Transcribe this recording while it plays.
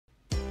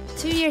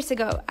2 years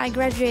ago, I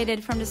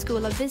graduated from the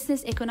School of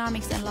Business,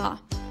 Economics and Law.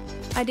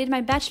 I did my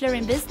bachelor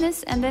in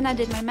business and then I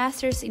did my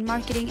master's in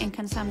marketing and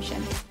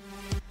consumption.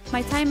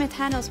 My time at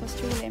Handels was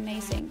truly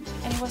amazing,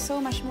 and it was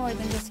so much more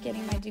than just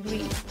getting my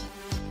degree.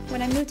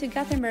 When I moved to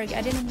Gothenburg,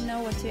 I didn't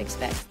know what to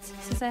expect,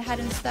 since I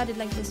hadn't studied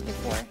like this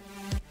before.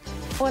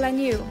 All I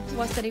knew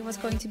was that it was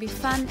going to be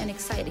fun and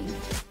exciting.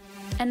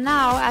 And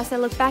now, as I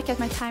look back at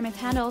my time at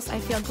Handels, I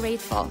feel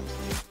grateful.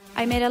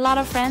 I made a lot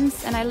of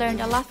friends and I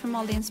learned a lot from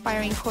all the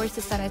inspiring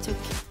courses that I took.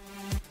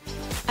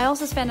 I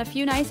also spent a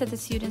few nights at the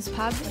students'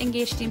 pub,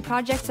 engaged in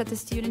projects at the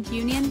student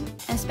union,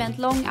 and spent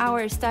long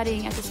hours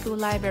studying at the school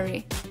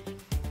library.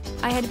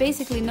 I had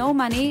basically no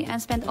money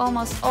and spent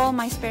almost all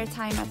my spare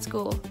time at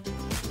school.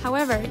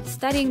 However,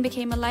 studying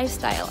became a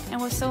lifestyle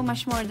and was so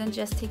much more than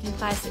just taking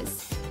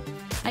classes.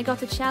 I got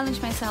to challenge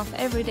myself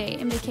every day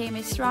and became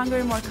a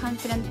stronger, more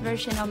confident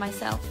version of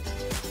myself.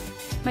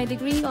 My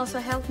degree also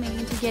helped me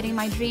into getting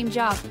my dream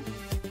job,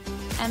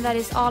 and that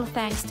is all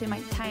thanks to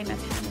my time at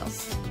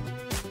Handels.